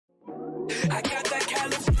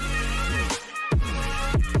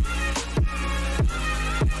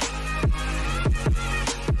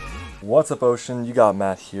What's up, Ocean? You got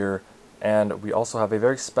Matt here, and we also have a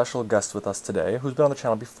very special guest with us today who's been on the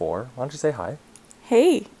channel before. Why don't you say hi?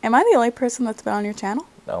 Hey, am I the only person that's been on your channel?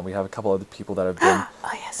 No, we have a couple other people that have been on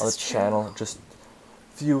the channel. Just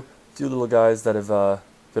few little guys that have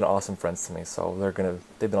been awesome friends to me. So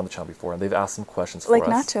they've been on the channel before, and they've asked some questions for us. Like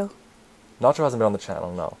Nacho. Nacho hasn't been on the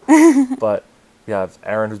channel, no. But we have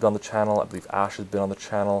Aaron who's been on the channel. I believe Ash has been on the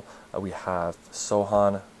channel. We have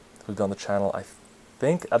Sohan who's been on the channel. I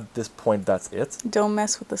think at this point that's it. Don't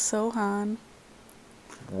mess with the Sohan.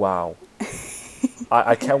 Wow.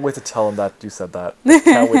 I can't wait to tell him that you said that. I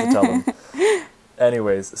can't wait to tell him.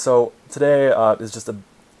 Anyways, so today is just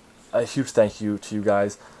a huge thank you to you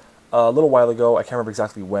guys. A little while ago, I can't remember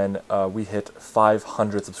exactly when, we hit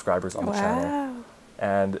 500 subscribers on the channel.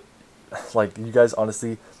 And like, you guys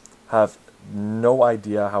honestly have no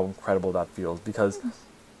idea how incredible that feels, because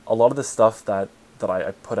a lot of the stuff that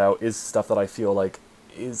I put out is stuff that I feel like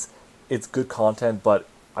it's good content, but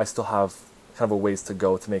I still have kind of a ways to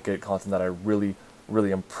go to make it content that I really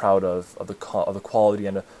am proud of the quality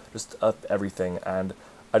and just of everything. And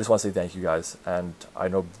I just want to say thank you guys, and I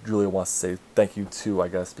know Julia wants to say thank you too, I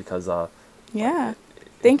guess, because yeah,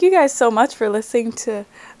 thank you guys so much for listening to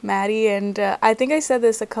Maddie. And I think I said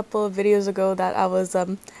this a couple of videos ago that I was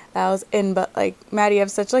in, but like, Maddie, you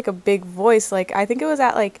have such like a big voice. Like, I think it was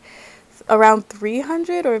at like around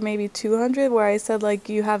 300 or maybe 200 where I said like,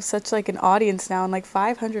 you have such like an audience now, and like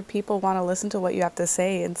 500 people want to listen to what you have to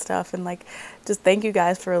say and stuff. And like, just thank you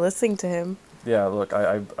guys for listening to him. Yeah, look,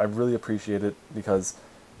 I really appreciate it, because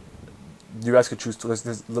you guys could choose to.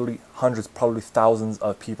 There's literally hundreds, probably thousands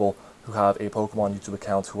of people who have a Pokemon YouTube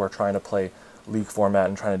account who are trying to play League format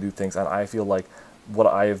and trying to do things, and I feel like what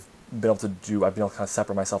I've been able to do, I've been able to kind of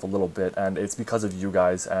separate myself a little bit, and it's because of you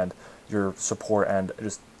guys and your support and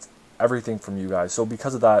just everything from you guys. So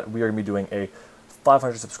because of that, we are going to be doing a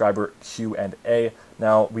 500 subscriber Q&A.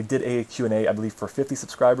 Now, we did a Q&A, I believe, for 50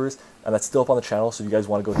 subscribers, and that's still up on the channel, so if you guys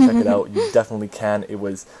want to go check it out, you definitely can. It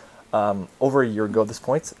was over a year ago at this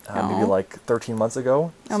point, maybe like 13 months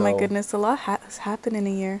ago. Oh my goodness, a lot has happened in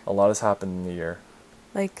a year. A lot has happened in a year.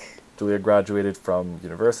 Like, Julia graduated from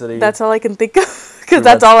university. That's all I can think of, because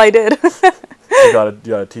that's all I did. you got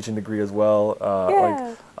a teaching degree as well.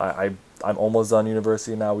 Yeah. Like, I'm almost done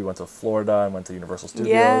university now. We went to Florida and went to Universal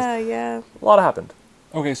Studios. Yeah. A lot happened.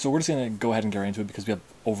 Okay, so we're just going to go ahead and get right into it, because we have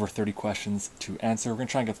over 30 questions to answer. We're going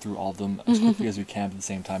to try and get through all of them as quickly as we can, but at the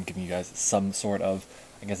same time giving you guys some sort of,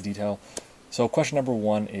 I guess, detail. So question number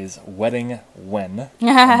 1 is wedding when?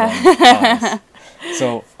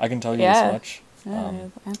 So I can tell you this much.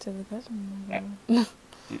 Answer the question.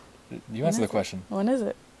 You answer the question. When is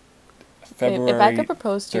it? February. If I could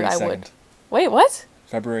propose to you, 32nd. I would. Wait, what?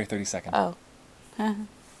 February 32nd. Oh.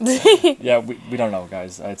 Yeah, we don't know,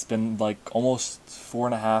 guys. It's been like almost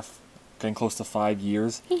 4.5, getting close to 5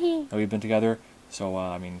 years that we've been together. So,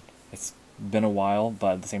 I mean, it's been a while,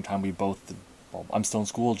 but at the same time, well, I'm still in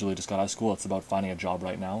school. Julie just got out of school. It's about finding a job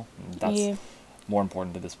right now. And that's more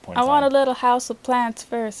important at this point in time. I want a little house with plants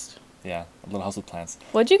first. Yeah, a little house with plants.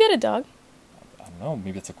 Would you get a dog? I don't know.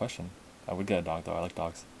 Maybe that's a question. I would get a dog, though. I like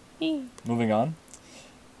dogs. Moving on.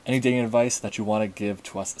 Any dating advice that you want to give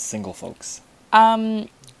to us single folks?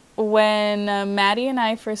 When Maddie and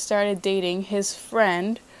I first started dating, his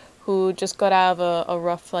friend, who just got out of a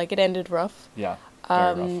rough, like, it ended rough. Yeah,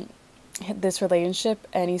 very rough. This relationship,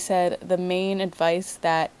 and he said the main advice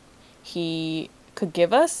that he could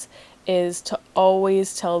give us is to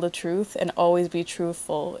always tell the truth and always be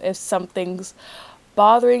truthful. If something's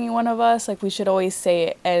bothering one of us, like, we should always say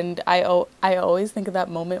it. And I always think of that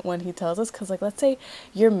moment when he tells us, because like, let's say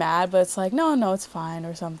you're mad, but it's like, no, it's fine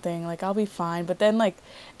or something, like, I'll be fine. But then like,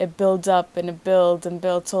 it builds up and it builds and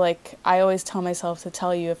builds. So like, I always tell myself to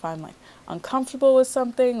tell you if I'm like uncomfortable with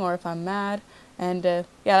something or if I'm mad. And yeah,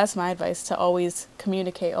 that's my advice, to always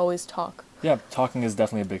communicate, always talk. Yeah, talking is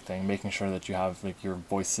definitely a big thing. Making sure that you have like your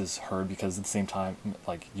voice is heard, because at the same time,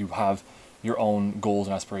 like, you have your own goals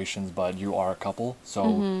and aspirations, but you are a couple,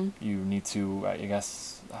 so you need to, I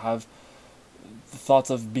guess, have the thoughts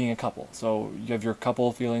of being a couple. So you have your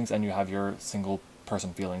couple feelings and you have your single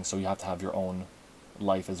person feelings, so you have to have your own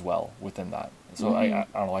life as well within that. So I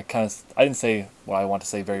don't know, I didn't say what I want to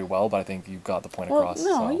say very well, but I think you got the point across.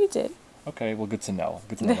 No, so. You did. Okay, well, good to know.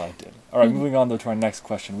 Good to know that I did. All right, moving on though to our next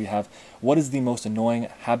question. We have, what is the most annoying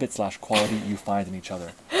habit/quality you find in each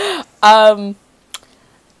other?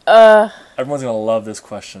 Everyone's gonna love this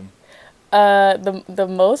question. The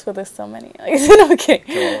most, but there's so many. Like, okay. Okay,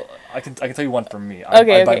 well, I can tell you one for me. I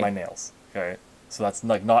bite my nails. Okay. So that's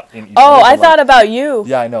like not in each Oh, other, I but, thought like, about you.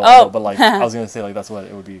 yeah, I know, Oh. but like I was gonna say like that's what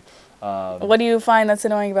it would be. What do you find that's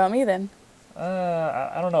annoying about me then?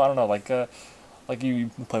 I don't know, like you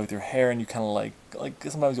play with your hair and you kind of like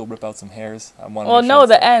sometimes you'll rip out some hairs. I'm wondering. Well, no,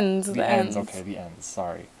 the ends. The The ends. ends. Okay, the ends.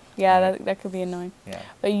 Sorry. Yeah, Right. that could be annoying. Yeah.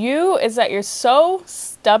 But you is that you're so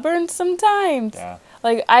stubborn sometimes. Yeah.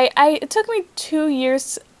 Like it took me 2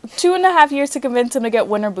 years, 2.5 years to convince him to get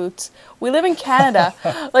winter boots. We live in Canada,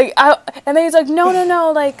 and then he's like, no, no,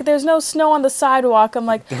 no, like there's no snow on the sidewalk. I'm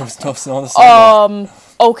like, There was no snow on the sidewalk.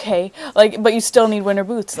 Okay, like, but you still need winter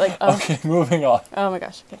boots. Like, Okay, moving on. Oh my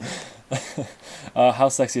gosh. Okay. How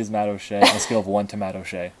sexy is Matt O'Shea on a scale of 1 to Matt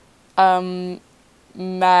O'Shea?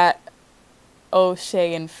 Matt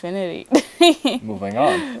O'Shea Infinity. Moving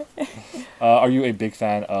on. Are you a big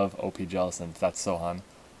fan of OP Jellison? That's Sohan.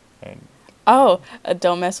 And Oh,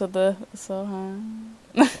 don't mess with the Sohan.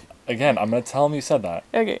 again, I'm gonna tell him you said that.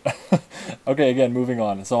 Okay. Okay, again, moving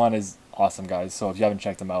on. Sohan is awesome, guys. So if you haven't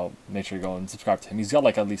checked him out, make sure you go and subscribe to him. He's got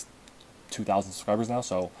like at least 2,000 subscribers now,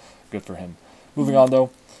 so good for him. Moving on though,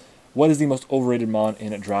 what is the most overrated mon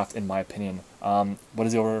in a draft in my opinion? What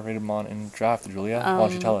is the overrated mon in draft, Julia? Why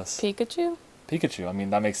don't you tell us? Pikachu? Pikachu. I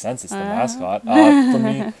mean, that makes sense. It's the mascot. For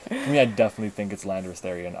me, I definitely think it's Landorus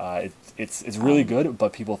Therian. It's really good,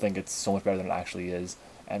 but people think it's so much better than it actually is.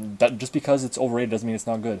 And that just because it's overrated doesn't mean it's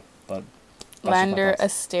not good. But Lander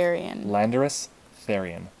Asterian. Landorus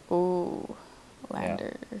Therian. Ooh,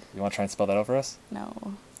 Lander. Yeah. You want to try and spell that out for us?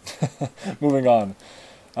 No. Moving on.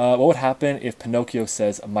 What would happen if Pinocchio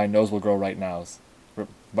says, "My nose will grow right now"?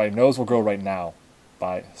 My nose will grow right now,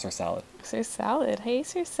 by Sir Salad. Sir Salad. Hey,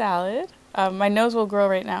 Sir Salad. My nose will grow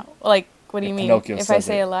right now. Like, what do you mean? Pinocchio If I says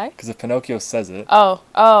say it. a lie? Because if Pinocchio says it,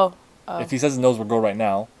 Oh. if he says his nose will grow right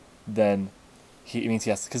now, then it means he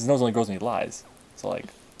has, because his nose only grows when he lies. So like,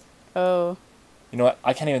 Oh. you know what?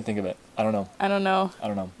 I can't even think of it. I don't know. I don't know. I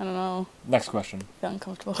don't know. I don't know. Next question. I feel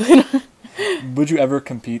uncomfortable. Would you ever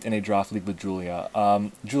compete in a draft league with Julia?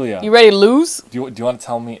 Julia, You ready to lose? do you want to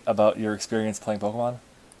tell me about your experience playing Pokemon?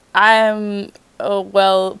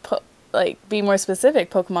 Be more specific.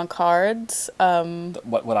 Pokemon cards.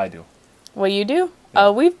 What I do? What you do? Yeah.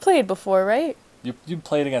 We've played before, right? You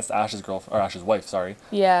played against Ash's girlfriend or Ash's wife, sorry.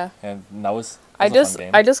 Yeah. And that was I a just fun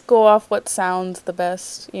game. I just go off what sounds the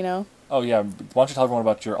best, you know. Oh yeah, why don't you tell everyone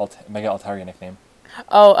about your Mega Altaria nickname?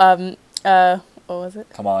 Oh, what was it?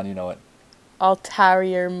 Come on, you know it.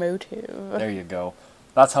 Altarier Motu. There you go.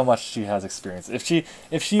 That's how much she has experience. If she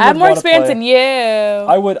I have would more wanna experience play, than you.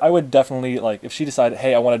 I would definitely, like, if she decided,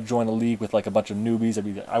 hey, I want to join a league with like a bunch of newbies,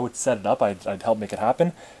 I would set it up. I'd help make it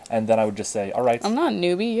happen, and then I would just say, all right. I'm not a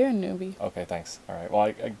newbie. You're a newbie. Okay, thanks. All right.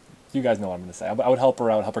 Well, you guys know what I'm going to say. I would help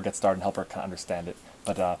her out, help her get started, and help her kind of understand it.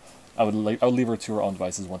 But I would leave her to her own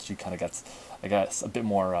devices once she kind of gets, I guess, a bit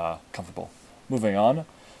more comfortable. Moving on.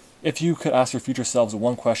 If you could ask your future selves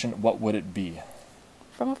one question, what would it be?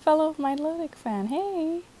 From a fellow Milotic fan.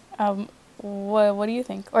 Hey. What do you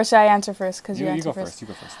think? Or should I answer first? Because you answer go first. You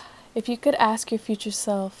go first. If you could ask your future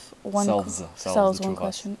self one Selves, one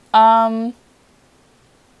question. I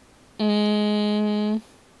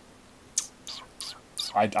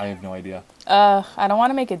have no idea. I don't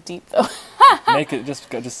want to make it deep though. Make it just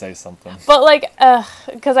say something. But like,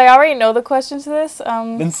 because I already know the questions to this.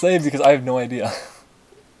 Then say it because I have no idea.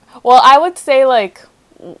 Well, I would say like,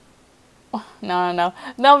 no,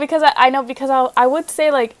 because I know, because I would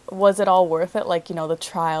say like, was it all worth it? Like, you know, the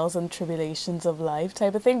trials and tribulations of life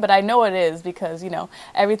type of thing. But I know it is, because, you know,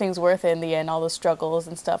 everything's worth it in the end, all the struggles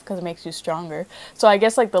and stuff, because it makes you stronger. So I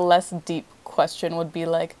guess like the less deep question would be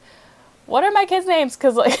like, what are my kids' names?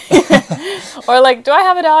 Because like, or like, do I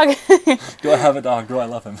have a dog? Do I have a dog? Do I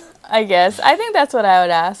love him? I guess. I think that's what I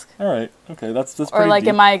would ask. All right. Okay. That's pretty Or like,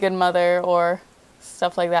 deep. am I a good mother, or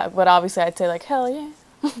stuff like that. But obviously I'd say like, hell yeah.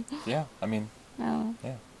 Yeah. I mean. I don't know.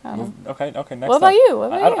 Yeah. I don't know. Okay. Next. What about you? What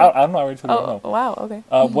about you? I'm not ready to know. Oh, wow. Okay.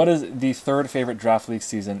 What is the third favorite draft league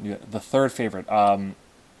season? The third favorite.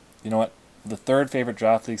 You know what? The third favorite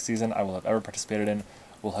draft league season I will have ever participated in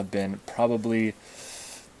will have been probably.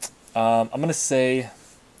 I'm gonna say,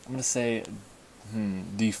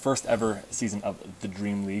 the first ever season of the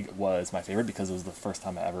Dream League was my favorite because it was the first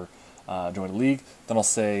time I ever joined a league. Then I'll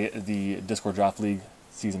say the Discord Draft League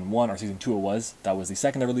season 1 or season 2 that was the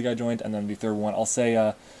second ever league I joined, and then the third one I'll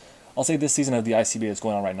say this season of the ICB that's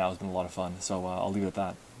going on right now has been a lot of fun. So I'll leave it at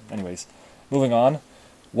that. Anyways, moving on.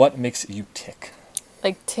 What makes you tick?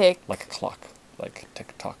 Like tick. Like a clock. Like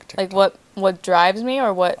tick tock. Tick. Like what drives me,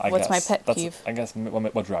 or what's my pet peeve? I guess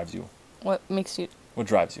what drives you. What makes you? What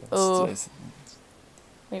drives you? Oh.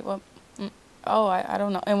 Wait, what? Oh, I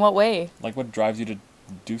don't know. In what way? Like what drives you to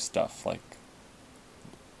do stuff? Like.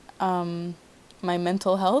 my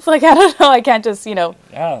mental health. Like, I don't know, I can't just, you know,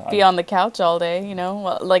 Yeah. be on the couch all day, you know?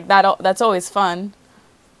 Well, like that's always fun,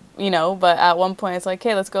 you know, but at one point it's like,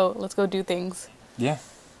 "Hey, let's go do things." Yeah.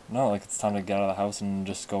 No, like it's time to get out of the house and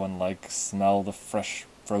just go and like smell the fresh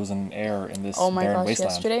frozen air in this Oh my barren gosh,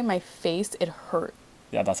 wasteland. yesterday my face, it hurt.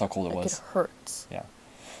 Yeah, that's how cold it Like, was. it hurts. Yeah.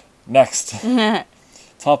 Next.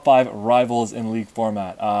 Top 5 rivals in league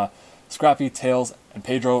format. Scrappy, Tails, and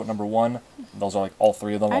Pedro, number 1. Those are like all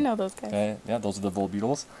 3 of them. I know those guys. Okay, yeah, those are the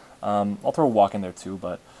Volbeetles. I'll throw Walk in there too,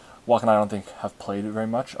 but Walk and I don't think have played it very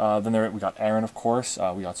much. Then we got Aaron, of course.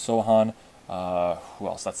 We got Sohan. Who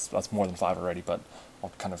else? That's more than 5 already, but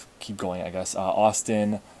I'll kind of keep going, I guess.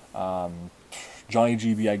 Austin, Johnny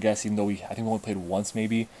GB, I guess, even though I think we only played once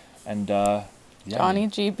maybe. And yeah, Johnny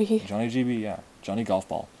GB. Johnny GB, yeah. Johnny Golf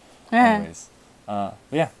Ball. Yeah. Anyways. But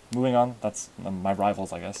yeah, moving on. That's my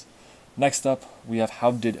rivals, I guess. Next up, we have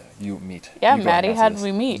How Did You Meet? Yeah, You go ahead Maddie, and how answer did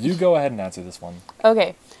we this. meet? You go ahead and answer this one.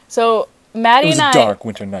 Okay, so Maddie It was and a I. dark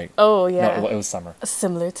winter night. Oh yeah. No, it was summer.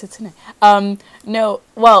 Similar to tonight. No,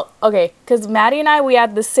 well, okay, because Maddie and I, we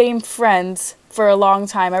had the same friends for a long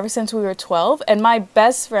time, ever since we were 12, and my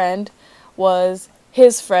best friend was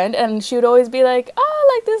his friend, and she would always be like,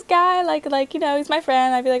 "Oh, like this guy, like you know, he's my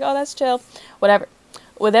friend." I'd be like, "Oh, that's chill," whatever.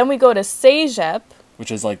 Well, then we go to Cégep.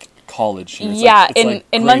 Which is like college here. It's Yeah, like, it's like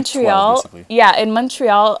in grade Montreal. 12, basically. Yeah, in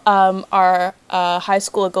Montreal, our high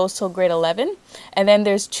school, it goes till grade 11, and then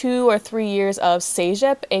there's 2 or 3 years of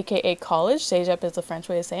Cégep, aka college. Cégep is the French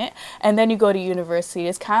way of saying it, and then you go to university.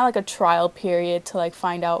 It's kind of like a trial period to like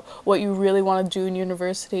find out what you really want to do in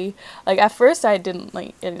university. Like at first, I didn't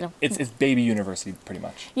like, you know. It's baby university, pretty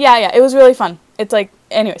much. Yeah, it was really fun. It's like,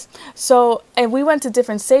 anyways. So, and we went to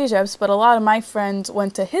different Cégeps, but a lot of my friends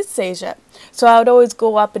went to his Cégep. So I would always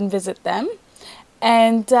go up and visit them.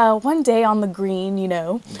 And one day on the green, you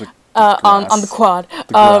know, on the quad,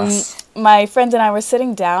 my friends and I were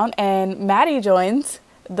sitting down, and Maddie joins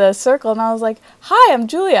the circle, and I was like, "Hi, I'm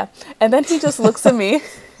Julia." And then he just looks at me,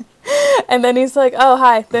 and then he's like, "Oh,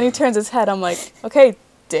 hi." Then he turns his head. I'm like, "Okay,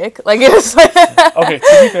 dick." Like, it was like Okay,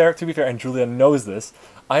 to be fair, and Julia knows this.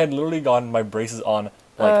 I had literally gotten my braces on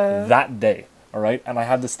like that day, all right, and I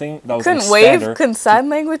had this thing that was couldn't an wave, expander. couldn't sign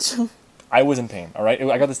language. I was in pain, all right.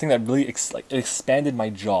 I got this thing that really it expanded my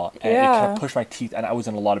jaw and it kind Yeah. of pushed my teeth, and I was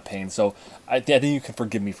in a lot of pain. So I think you can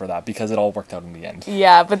forgive me for that because it all worked out in the end.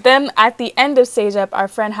 Yeah, but then at the end of Cégep, our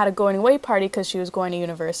friend had a going away party because she was going to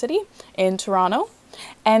university in Toronto.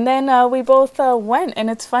 And then we both went, and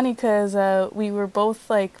it's funny because we were both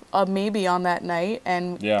like maybe on that night,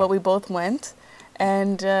 Yeah. but we both went.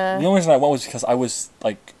 And The only reason I went was because I was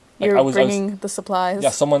like you're I was bringing the supplies.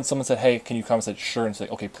 yeah. Someone said, "Hey, can you come?" I said, "Sure." And it's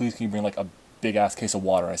like, "Okay, please, can you bring like a big ass case of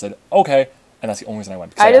water?" And I said, "Okay." And that's the only reason I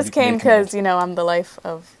went. I just made a came commitment. because, you know, I'm the life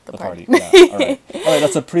of the The party. party. Yeah. All right. All right.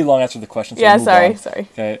 That's a pretty long answer to the question. So Yeah, we'll move sorry.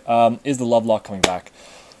 on. Okay. Is the love lock coming back?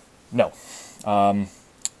 No.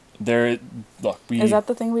 Look. Is that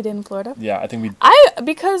the thing we did in Florida? Yeah, I think we.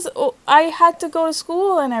 Because I had to go to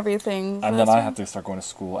school and everything. And then I had to start going to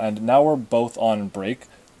school, and now we're both on break.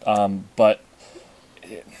 But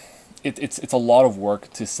it's a lot of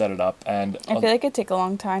work to set it up, and I feel like it'd take a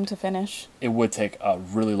long time to finish. it would take a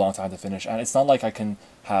really long time to finish. And it's not like I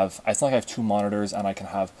have 2 monitors and I can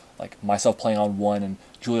have like myself playing on one and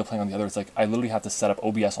Julia playing on the other. It's like I literally have to set up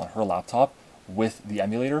OBS on her laptop with the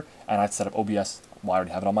emulator, and I have to set up OBS. Well, I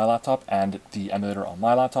already have it on my laptop and the emulator on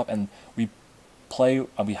my laptop, and we play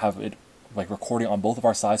and we have it like recording on both of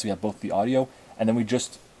our sides. So we have both the audio, and then we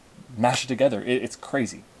just mash it together. It's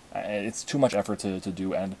crazy. It's too much effort to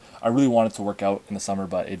do, and I really wanted to work out in the summer,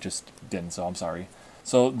 but it just didn't, so I'm sorry.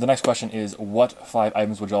 So the next question is, what 5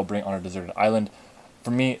 items would y'all bring on a deserted island?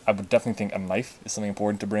 For me, I would definitely think a knife is something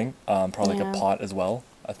important to bring, probably like a Yeah. pot as well,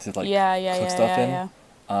 to like Yeah, cook stuff in.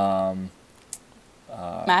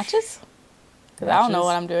 Matches? Because I don't know matches?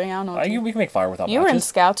 what I'm doing. I don't know what We can make fire without You were in matches.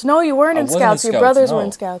 Scouts. No, you weren't I in wasn't in Scouts. Your Scouts, brothers were no.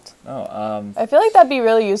 in Scouts. No, I feel like that'd be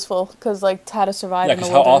really useful because, like, how to survive yeah, in the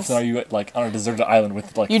because how wilderness. often are you like on a deserted island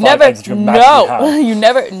with like You 5 never items that you can magically know. have? You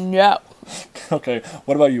never know. Okay,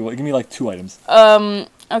 what about you? Give me like 2 items.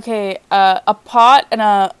 Okay, a pot and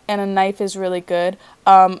a knife is really good.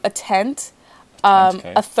 A tent,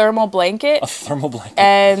 okay. a thermal blanket, A thermal blanket.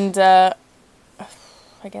 and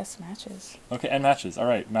I guess matches. Okay, and matches. All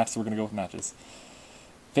right, matches. We're gonna go with matches.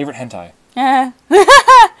 Favorite hentai? Eh.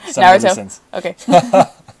 7 Deadly Naruto. Sins. Okay.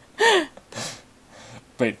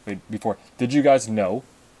 Wait. Before, did you guys know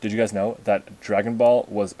that Dragon Ball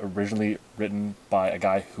was originally written by a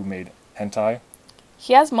guy who made hentai?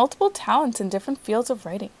 He has multiple talents in different fields of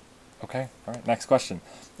writing. Okay. All right. Next question.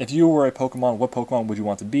 If you were a Pokemon, what Pokemon would you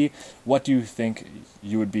want to be? What do you think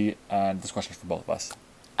you would be? And this question is for both of us.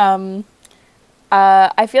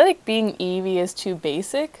 I feel like being Eevee is too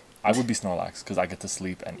basic. I would be Snorlax because I get to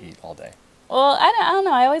sleep and eat all day. Well, I don't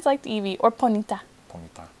know. I always liked Eevee or Ponyta.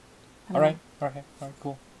 Ponyta. I All right,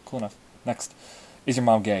 cool enough. Next, is your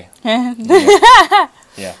mom gay? know.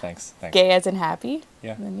 Yeah, thanks. Gay as in happy?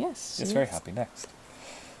 Yeah. Then yes. It's she very is. happy. Next.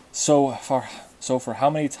 So for how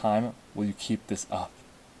many time will you keep this up?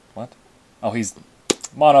 What? Oh, he's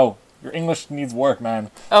Mono. Your English needs work,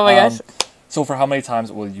 man. Oh my gosh. So for how many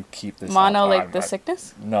times will you keep this Mono, up? like the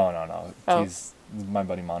sickness? No. Oh. He's my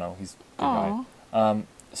buddy Mono. He's a good Aw. guy.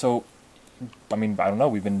 So, I mean, I don't know.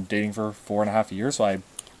 We've been dating for 4.5 years, so I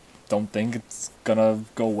don't think it's gonna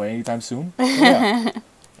go away anytime soon. So, yeah.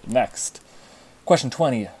 Next. Question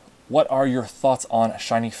 20. What are your thoughts on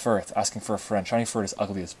Shiny Fur? It's asking for a friend. Shiny Fur is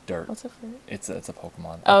ugly as dirt. What's it for? It's a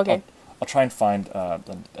Pokemon. Oh, okay. I'll try and find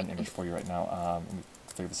an image for you right now. Let me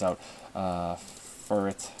figure this out.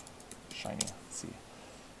 Furret. Shiny. Let's see.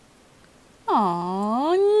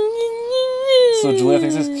 Aww. So Julia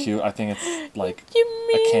thinks it's cute. I think it's like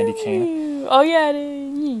a candy cane. Oh yeah, it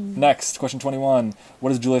is. Next, question 21.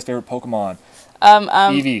 What is Julia's favorite Pokemon?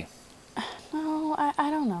 Eevee. No, I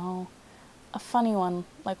don't know. A funny one,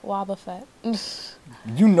 like Wobbuffet.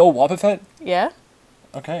 You know Wobbuffet? Yeah?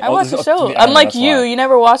 Okay. I watched the show. the anime, Unlike that's you, why. you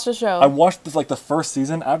never watched the show. I watched this, like the first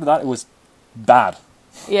season. After that, it was bad.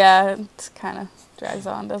 Yeah, it kind of drags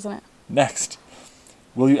on, doesn't it? Next.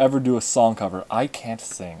 Will you ever do a song cover? I can't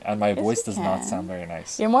sing, and my Yes, voice you does not can. sound very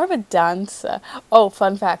nice. You're more of a dancer. Oh,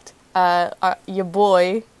 fun fact. Your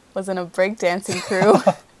boy was in a breakdancing crew.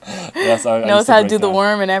 Yes, I Knows used to how to break do the dance.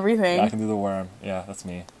 worm and everything. Yeah, I can do the worm. Yeah, that's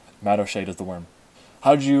me. Matt O'Shea does the worm.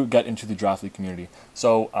 How did you get into the draft league community?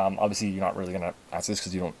 So, obviously, you're not really going to answer this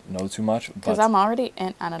because you don't know too much. Because I'm already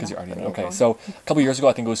in. I don't know. Because you're already in. There you Okay, go. so a couple years ago,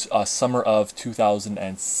 I think it was summer of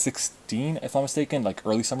 2016, if I'm mistaken, like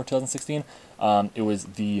early summer 2016. It was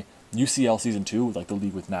the UCL season 2, like the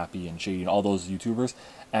league with Nappy and Shady and all those YouTubers.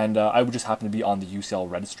 And I would just happen to be on the UCL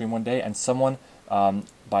Reddit stream one day, and someone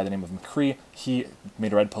by the name of McCree, he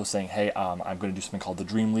made a Reddit post saying, hey, I'm going to do something called the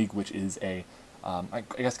Dream League, which is I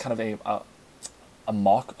guess kind of a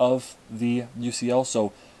mock of the UCL.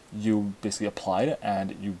 So you basically applied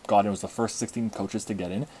and you got in. It was the first 16 coaches to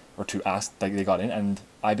get in, or to ask that they got in, and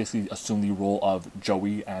I basically assumed the role of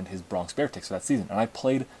Joey and his Bronx Bear Ticks for that season. And I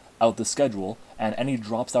played out the schedule, and any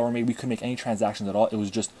drops that were made, we couldn't make any transactions at all. It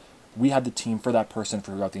was just, we had the team for that person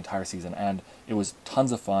throughout the entire season, and it was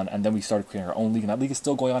tons of fun. And then we started creating our own league, and that league is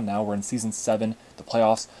still going on now. We're in season 7, the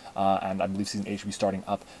playoffs, and I believe season 8 should be starting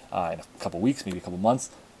up in a couple weeks, maybe a couple months.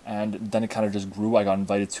 And then it kind of just grew. I got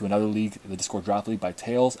invited to another league, the Discord Draft League by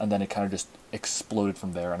Tails, and then it kind of just exploded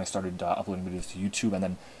from there. And I started uploading videos to YouTube, and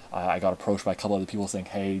then I got approached by a couple other people saying,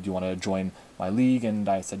 hey, do you want to join my league? And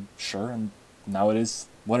I said, sure, and now it is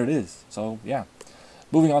what it is. So, yeah.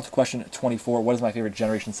 Moving on to question 24. What is my favorite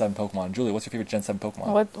Generation 7 Pokemon? Julia, what's your favorite Gen 7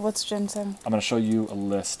 Pokemon? What's Gen 7? I'm going to show you a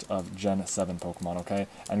list of Gen 7 Pokemon, okay?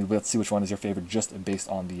 And let's see which one is your favorite just based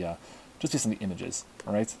on the images,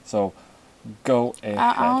 all right? So, go ahead.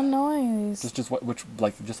 I don't know any of these. Just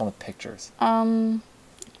just on the pictures.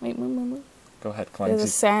 Wait. Go ahead. Come on. There's a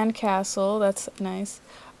sand castle. That's nice.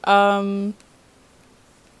 I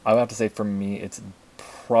would have to say for me, it's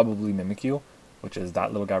probably Mimikyu, which is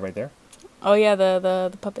that little guy right there. Oh yeah,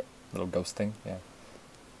 the puppet. Little ghost thing. Yeah.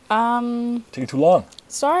 Taking too long.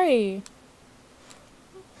 Sorry.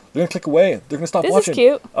 They're gonna click away. They're gonna stop This watching. is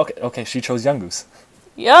cute. Okay. She chose Young Goose.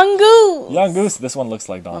 Young Goose. Young Goose. This one looks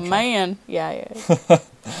like A Donald Trump. man. Yeah.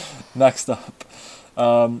 Next up,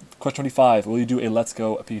 question 25. Will you do a Let's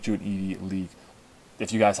Go Pikachu and Eevee League?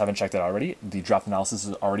 If you guys haven't checked it already, the draft analysis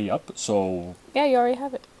is already up, so Yeah, you already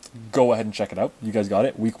have it. go ahead and check it out. You guys got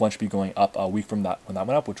it. Week 1 should be going up a week from that when that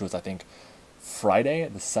went up, which was, I think, Friday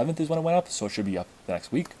the 7th is when it went up, so it should be up the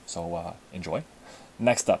next week, so enjoy.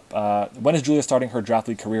 Next up, when is Julia starting her draft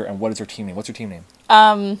league career, and what is her team name? What's your team name?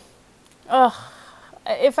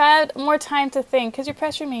 If I had more time to think, because you're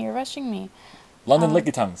pressuring me, you're rushing me. London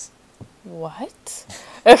Licky Tongues. What?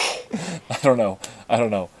 Okay. I don't know.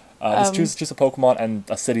 Just choose a Pokemon and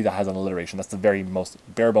a city that has an alliteration. That's the very most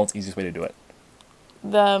bare bones easiest way to do it.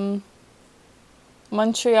 The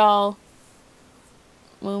Montreal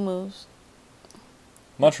Moo-Moos.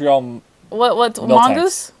 Montreal What? Miltanks.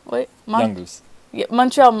 Mongoose? Wait. Young Goose. Yeah,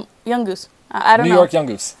 Montreal Young Goose. I don't know. New York Young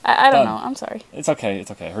Goose. I don't Done. know. I'm sorry. It's okay.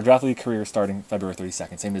 Her draft league career is starting February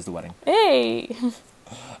 32nd, same as the wedding. Hey.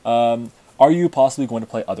 Are you possibly going to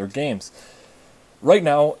play other games? Right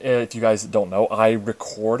now, if you guys don't know, I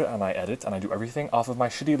record and I edit and I do everything off of my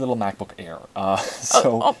shitty little MacBook Air.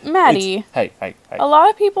 Maddie. Hey. A lot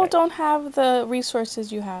of people don't have the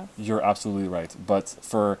resources you have. You're absolutely right. But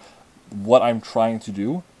for what I'm trying to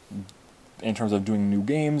do, in terms of doing new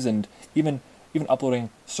games and even uploading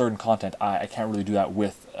certain content. I can't really do that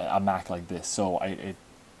with a Mac like this. So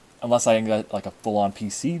unless I get like a full-on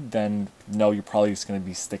PC, then no, you're probably just going to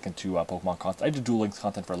be sticking to Pokemon content. I did Duel Links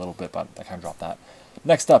content for a little bit, but I kind of dropped that.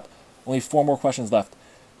 Next up, only 4 more questions left.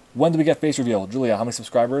 When do we get face reveal? Julia, how many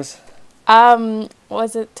subscribers?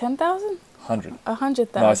 Was it 10,000? 100.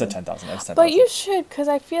 100,000. No, I said 10,000. I said 10,000. But you should, because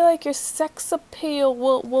I feel like your sex appeal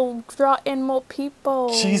will draw in more people.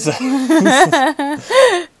 Jesus.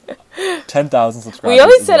 10,000 subscribers. We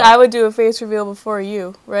always said I would do a face reveal before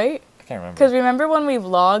you, right? I can't remember. Because remember when we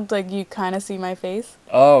vlogged, like, you kind of see my face?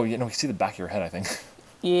 Oh, you know, we see the back of your head, I think.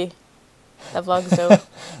 Yeah. That vlog's dope.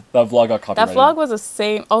 That vlog got copyrighted. That vlog was the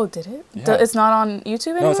same. Oh, did it? Yeah. It's not on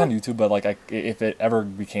YouTube anymore? No, it's on YouTube, but like, if it ever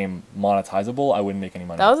became monetizable, I wouldn't make any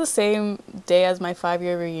money. That was the same day as my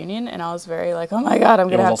 5-year reunion, and I was very like, oh my god, I'm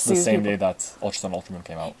going to have to see these people. It was also the same day that Ultra Sun Ultramoon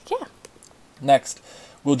came out. Yeah. Next,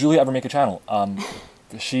 will Julia ever make a channel?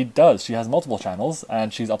 She does. She has multiple channels,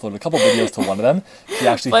 and she's uploaded a couple videos to one of them. She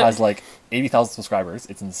actually has like 80,000 subscribers.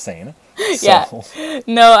 It's insane. Yeah.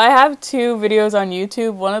 No, I have 2 videos on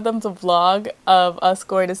YouTube. One of them's a vlog of us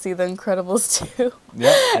going to see The Incredibles 2.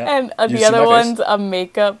 Yeah. And the other one's a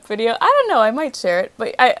makeup video. I don't know. I might share it,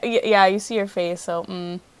 but yeah, you see your face, so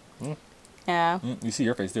yeah. You see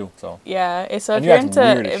your face too, so yeah. So and if you're into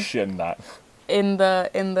weird as shit in that. In the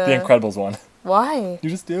Incredibles one. Why? You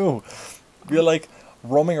just do. You're like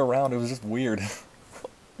roaming around. It was just weird.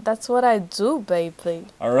 That's what I do, baby.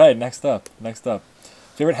 All right, next up.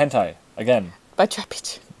 Favorite hentai again. By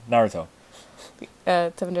Trappage. Naruto.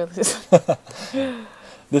 7 Deadly Sins.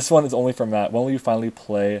 This one is only from Matt. When will you finally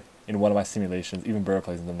play in one of my simulations? Even Burrow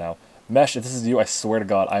plays in them now. Mesh, if this is you, I swear to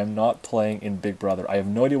God, I am not playing in Big Brother. I have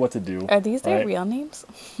no idea what to do. Are these their real names?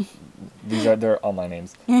 These are their online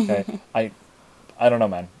names. Okay. I don't know,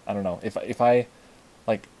 man. I don't know. If I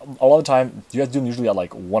like a lot of the time, you guys do them usually at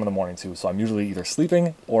like 1 in the morning too. So I'm usually either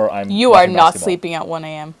sleeping or I'm. You are not sleeping at 1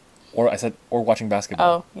 a.m. Or watching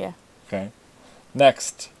basketball. Oh yeah. Okay.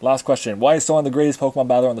 Next, last question. Why is Sohan the greatest Pokemon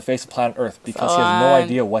battler on the face of planet Earth? Because he has no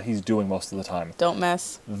idea what he's doing most of the time. Don't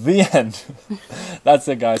mess. The end. That's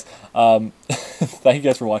it, guys. Thank you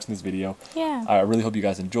guys for watching this video. Yeah. I really hope you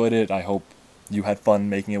guys enjoyed it. I hope you had fun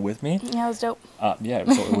making it with me. Yeah, it was dope. Yeah,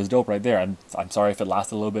 so it was dope right there. I'm sorry if it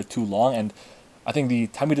lasted a little bit too long. And I think the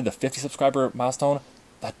time we did the 50 subscriber milestone,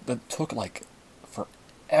 that took like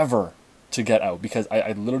forever to get out, because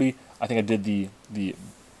I literally, I think I did the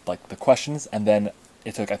questions, and then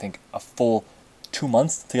it took, I think, a full 2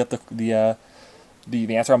 months to get the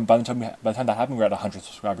answer. By the time that happened, we were at 100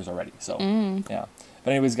 subscribers already. So yeah.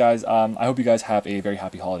 But anyways, guys, I hope you guys have a very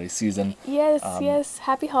happy holiday season. Yes, yes.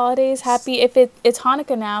 Happy holidays. Happy, if it's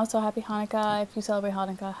Hanukkah now, so happy Hanukkah. If you celebrate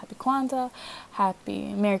Hanukkah, happy Kwanzaa,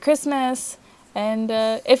 happy Merry Christmas. And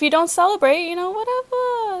if you don't celebrate, you know,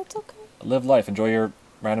 whatever, it's okay. Live life. Enjoy your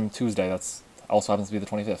random Tuesday. That's also happens to be the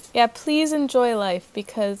 25th. Yeah, please enjoy life,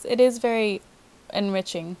 because it is very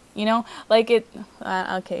enriching, you know, like it.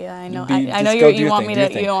 Okay, I know, I know you want me to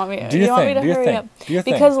hurry up,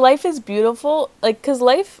 because life is beautiful. Like, because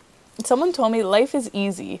life, someone told me life is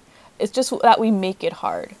easy. It's just that we make it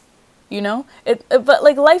hard, you know. But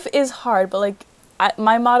like life is hard, but like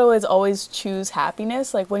my motto is always choose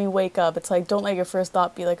happiness. Like when you wake up, it's like, don't let your first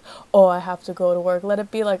thought be like, oh, I have to go to work. Let it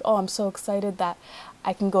be like, oh, I'm so excited that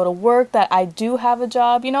I can go to work, that I do have a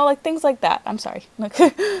job, you know, like things like that. I'm sorry.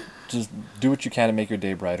 Just do what you can to make your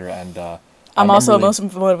day brighter. And I'm also a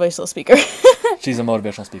motivational speaker. She's a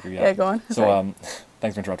motivational speaker, yeah. Yeah, go on. So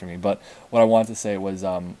thanks for interrupting me. But what I wanted to say was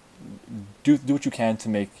do what you can to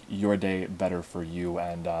make your day better for you,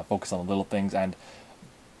 and focus on the little things. And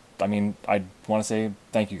I mean, I want to say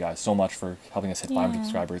thank you guys so much for helping us hit 500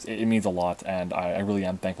 subscribers. It means a lot, and I really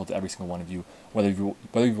am thankful to every single one of you. Whether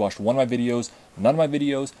you've watched one of my videos, none of my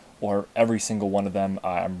videos, or every single one of them,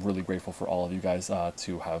 I'm really grateful for all of you guys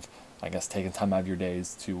to have, I guess, taken time out of your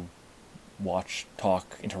days to watch, talk,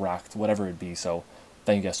 interact, whatever it be. So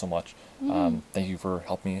thank you guys so much. Thank you for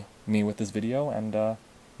helping me with this video, and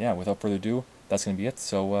yeah, without further ado, that's going to be it.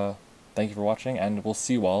 So thank you for watching, and we'll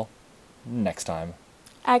see you all next time.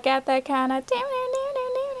 I got that kind of...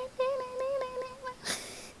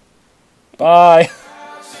 Bye!